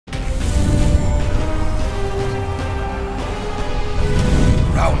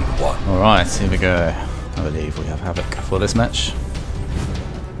Alright, here we go. I believe we have Havok for this match.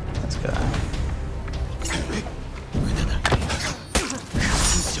 Let's go.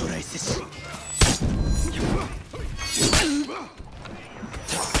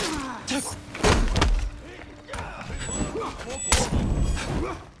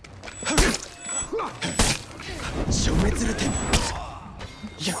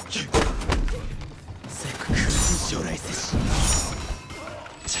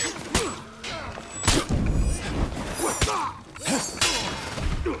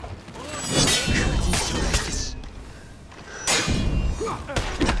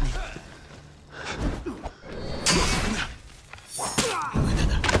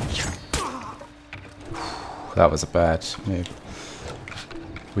 That was a bad move.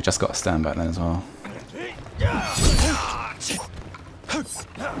 We just got to stand back then as well.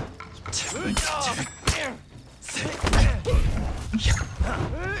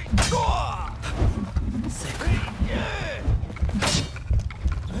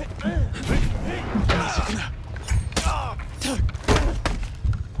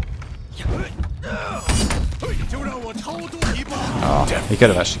 Oh, he could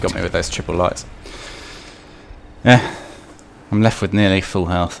have actually got me with those triple lights. Yeah, I'm left with nearly full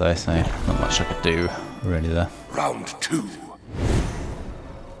health though, so not much I could do really there. Round 2.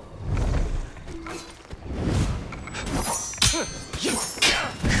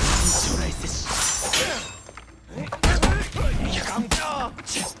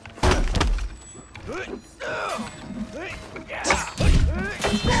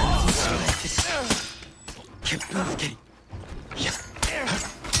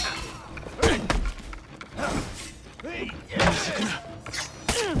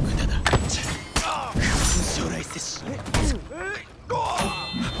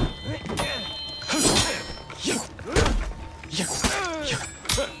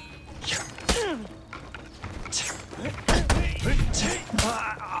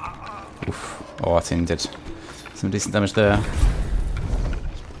 Oh, our team did some decent damage there.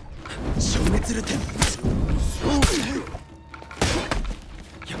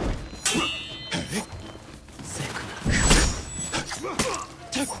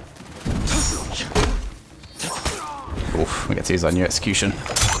 Oof, we get to use our new execution.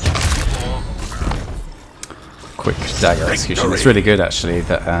 Quick dagger execution. It's really good actually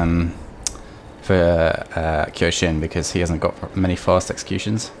that for Kyoshin because he hasn't got many fast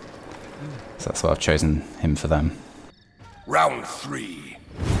executions. So that's why I've chosen him for them. Round 3.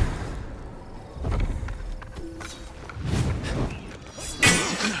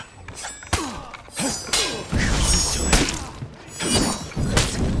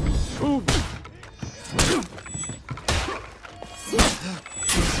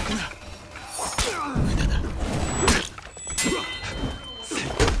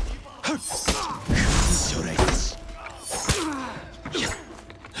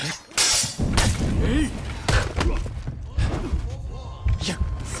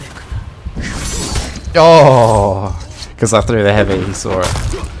 Oh, because I threw the heavy, he saw it.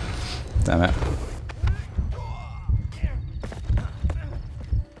 Damn it.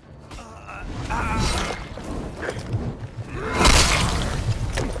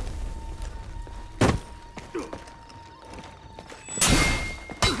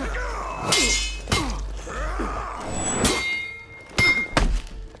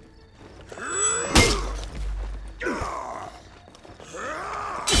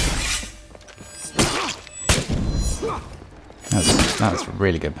 That was a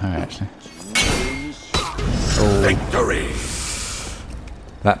really good parry, actually. Oh. Victory!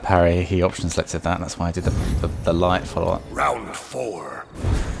 That parry, he option selected that, that's why I did the light follow-up. Round 4.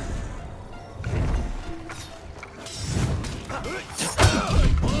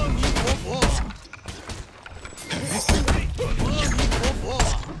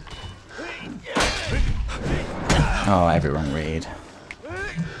 Oh, everyone read.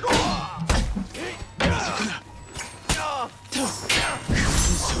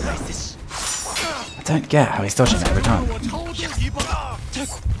 I don't get how he's dodging it every time.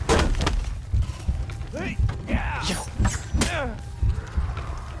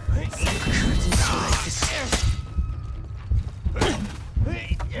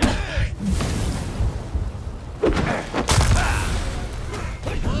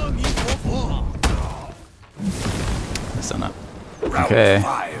 That's done that. Okay,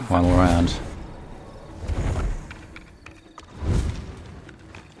 one more round.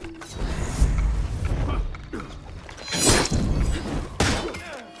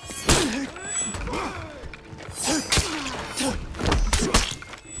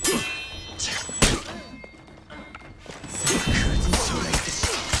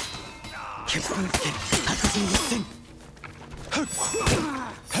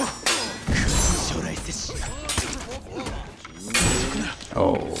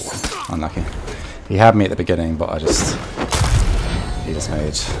 Oh, unlucky. He had me at the beginning, but he just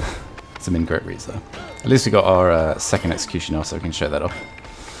made some incorrect reads there. At least we got our second execution off, so we can show that off.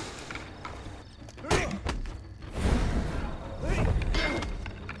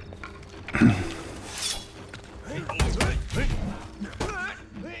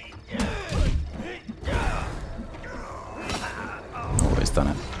 Always done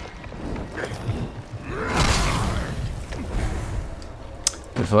it.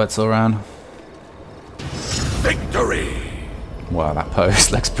 Good fights all around. Victory! Wow, that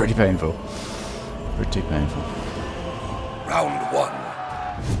pose looks pretty painful. Pretty painful. Round 1.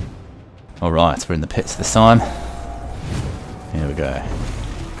 Alright, we're in the pits this time. Here we go.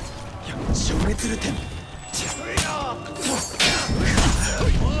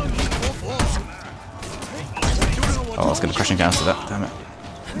 Oh, I was going to crushing counter that, damn it.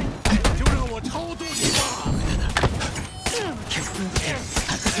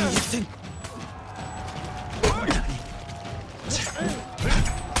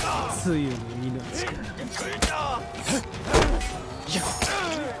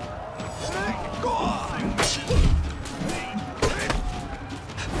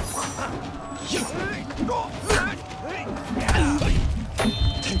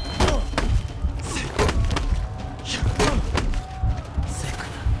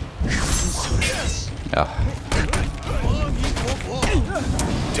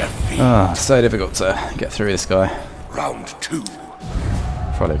 Ah, so difficult to get through this guy. Round 2.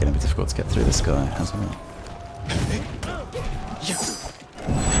 Probably going to be difficult to get through this guy as well.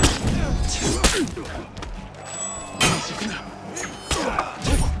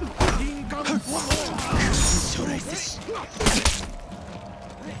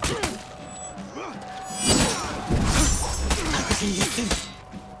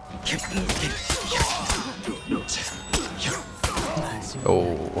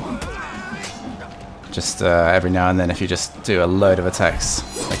 Oh. Just every now and then, if you just do a load of attacks,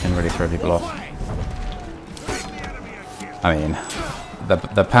 they can really throw people off. I mean,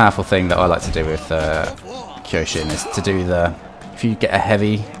 the powerful thing that I like to do with Kyoshin is to do the... If you get a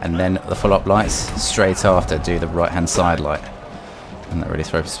heavy and then the follow-up lights, straight after do the right-hand side light. And that really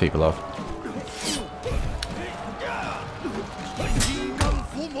throws people off.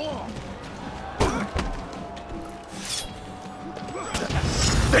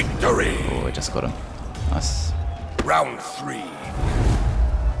 Victory! Oh, I just got him. Nice. Round 3.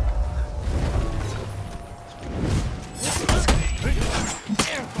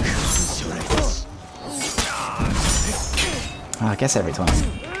 I guess every time.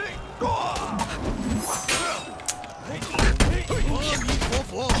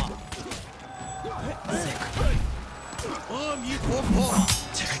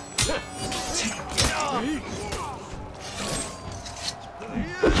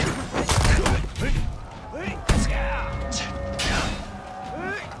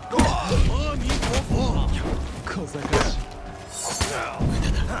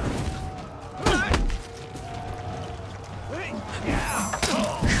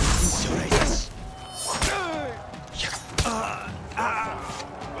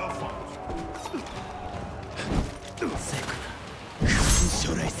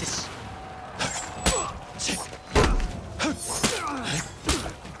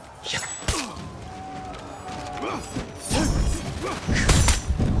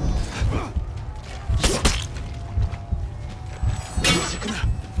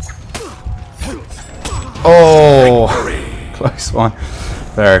 Oh, close one.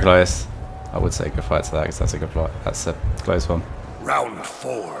 Very close. I would say good fight to that because that's a good fight. That's a close one. Round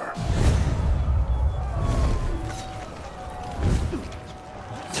 4.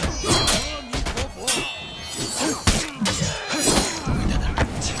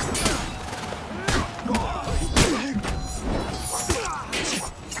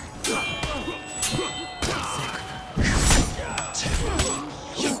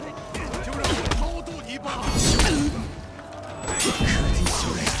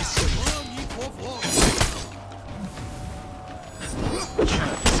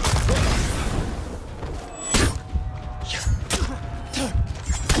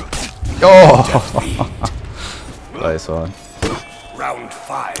 Oh! Close one. Round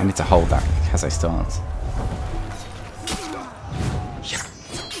 5. I need to hold that as I stance.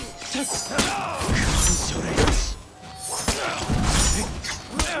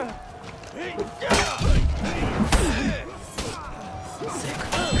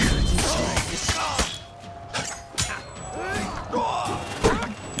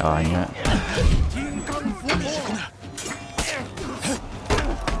 Oh, yeah.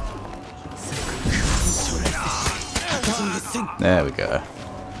 There we go.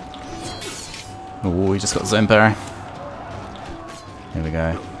 Oh, we just got zone parry. Here we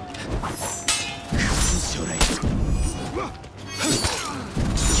go.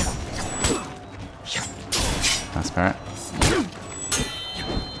 Nice parry.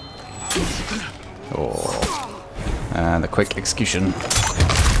 Oh. And the quick execution.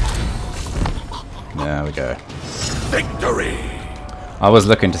 There we go. Victory! I was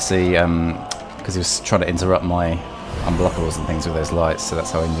looking to see, because he was trying to interrupt my unblockables and things with those lights, so that's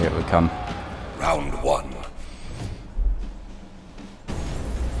how I knew it would come. Round 1.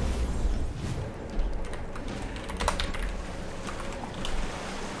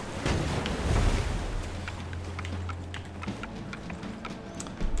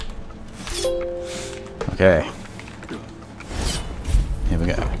 Okay. Here we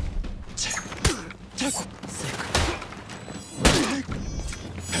go.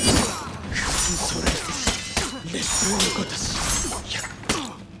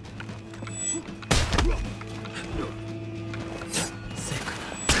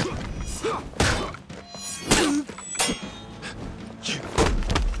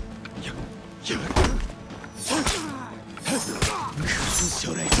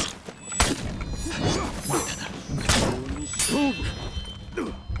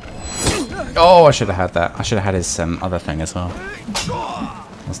 Oh, I should have had that. I should have had his other thing as well. I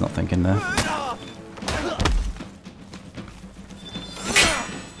was not thinking there.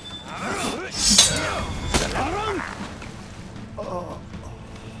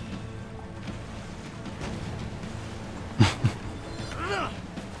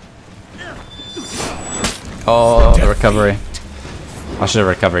 Oh, the recovery. I should have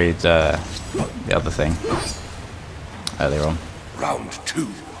recovered the other thing earlier on. Round 2.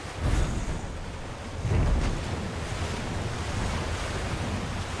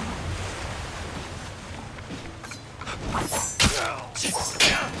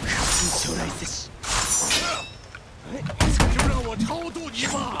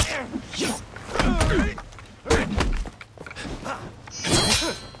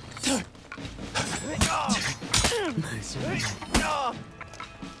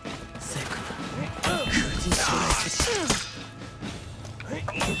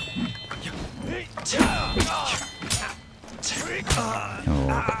 Oh,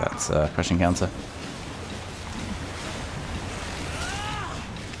 got that crushing counter.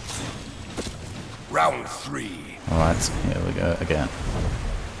 Round 3. Alright, here we go again.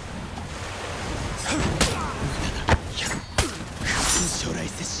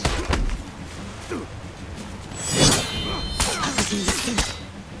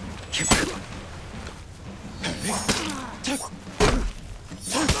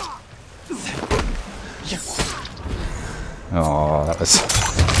 Oh, that was...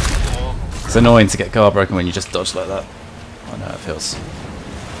 It's annoying to get guard broken when you just dodge like that. I know it feels...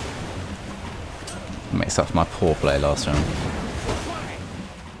 Makes up for my poor play last round.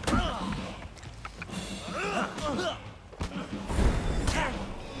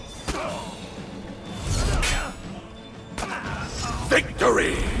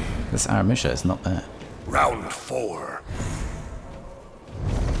 Victory! This Aramusha is not there. Round 4.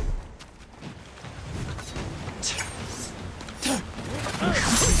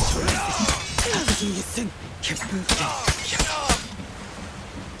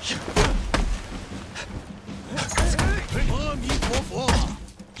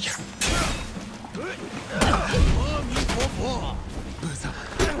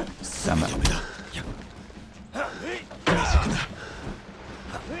 Damn it.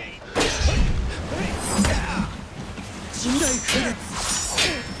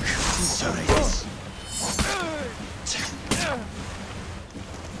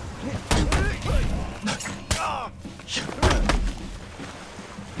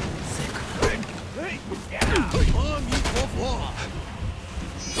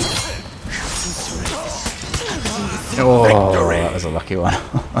 Oh, that was a lucky one.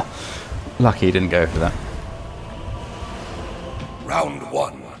 Lucky he didn't go for that. Round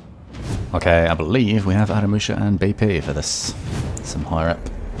 1. Okay, I believe we have Aramusha and BP for this. Some higher up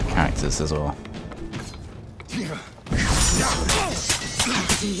characters as well.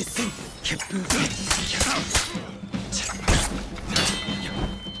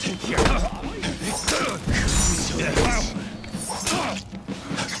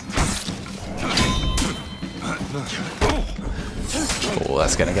 Oh,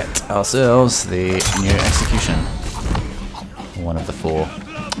 that's gonna get ourselves the new execution. One of the 4.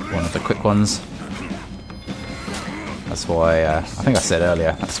 One of the quick ones. That's why, I think I said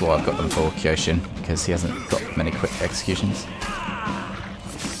earlier, that's why I've got them for Kyoshin, because he hasn't got many quick executions.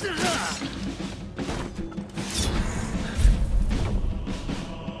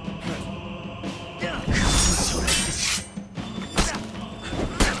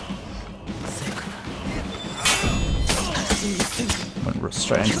 Went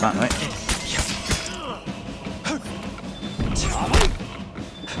straight into that, mate.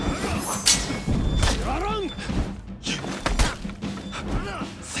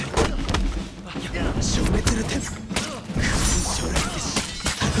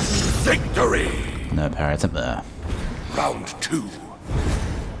 Victory! No parry attempt there. Round 2.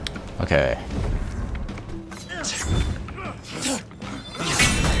 Okay.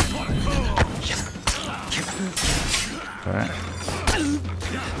 Alright.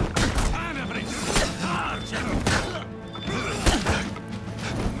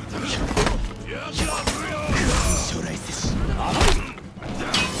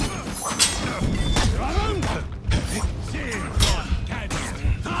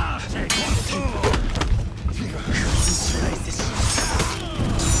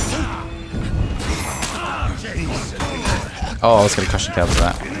 Oh, I was going to crush and counter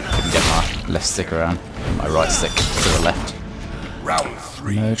that. Couldn't get my left stick around. My right stick to the left. Round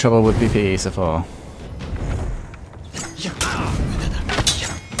 3. No trouble with BP so far.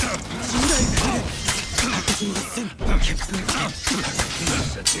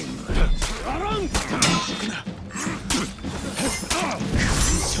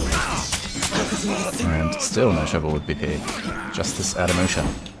 And still no trouble with BP. Just this Adamusha.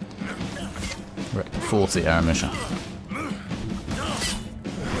 We're at 40 Adamusha.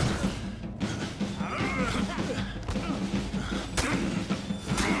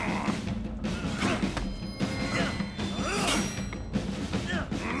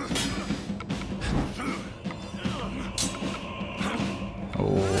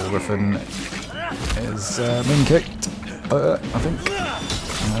 Oh, Griffin is being kicked, I think,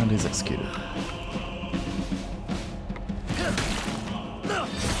 and he's executed.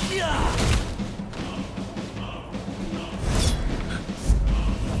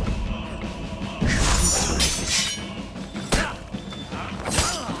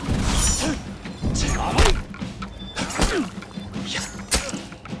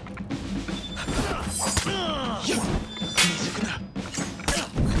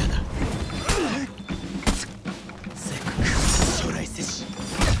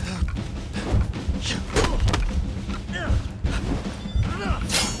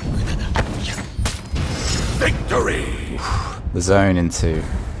 Victory! The zone into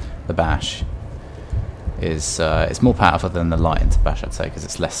the bash is it's more powerful than the light into bash, I'd say, because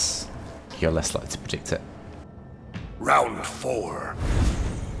it's less, you're less likely to predict it. Round 4.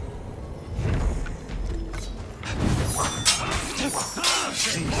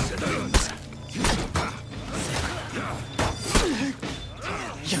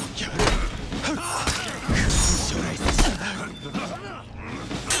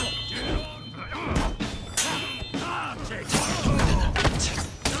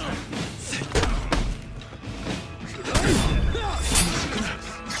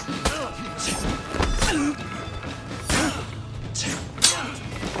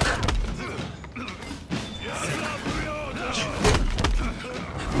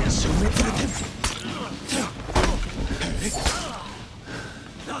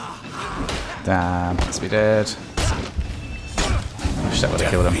 Damn, has to be dead. I wish that would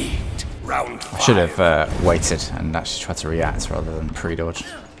have killed him. Round 5. I should have waited and actually tried to react rather than pre-dodge.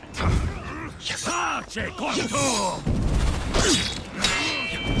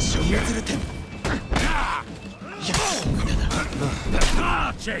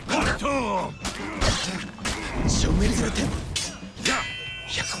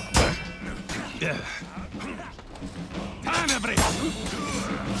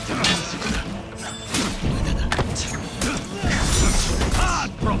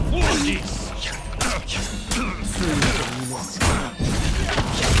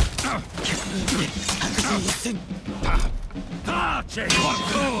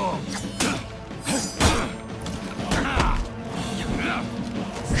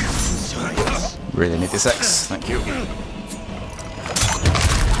 Really need this X, thank you.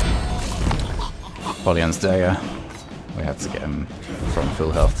 Polion's dagger. We had to get him from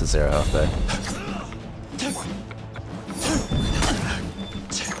full health to 0 health there.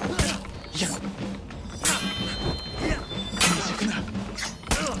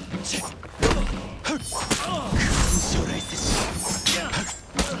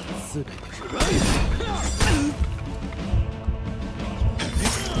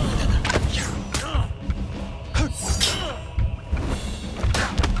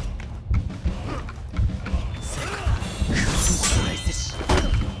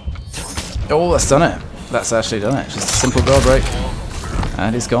 Oh, that's done it. That's actually done it. Just a simple guard break.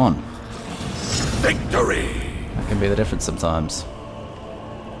 And he's gone. Victory! That can be the difference sometimes.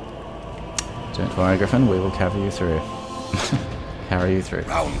 Don't worry, Griffin. We will carry you through. Carry you through.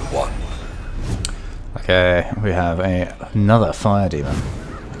 Round 1. Okay, we have another fire demon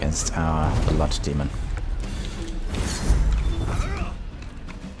against our blood demon.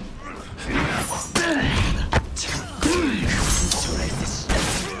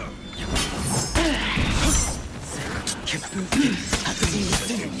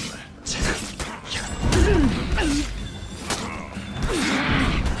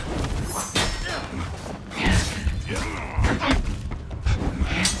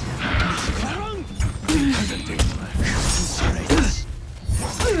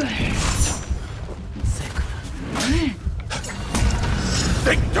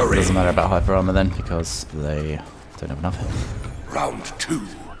 Victory! Doesn't matter about hyper armor then, because they don't have enough. Round 2.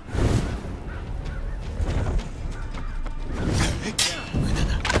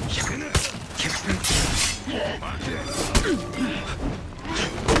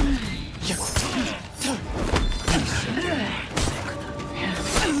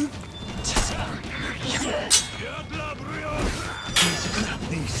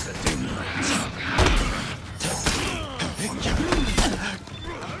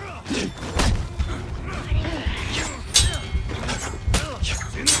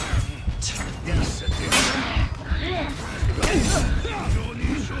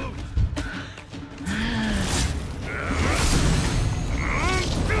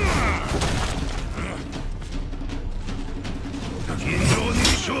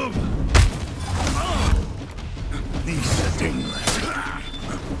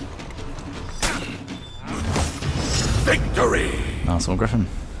 Victory! Nice one, Griffin.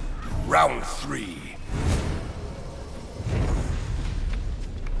 Round 3.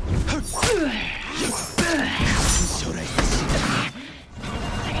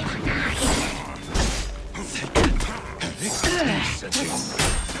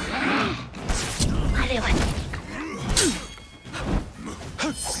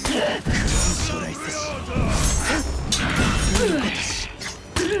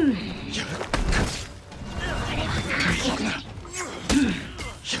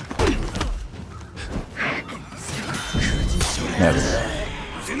 There we go.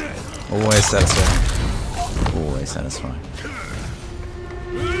 Always satisfying. Always satisfying.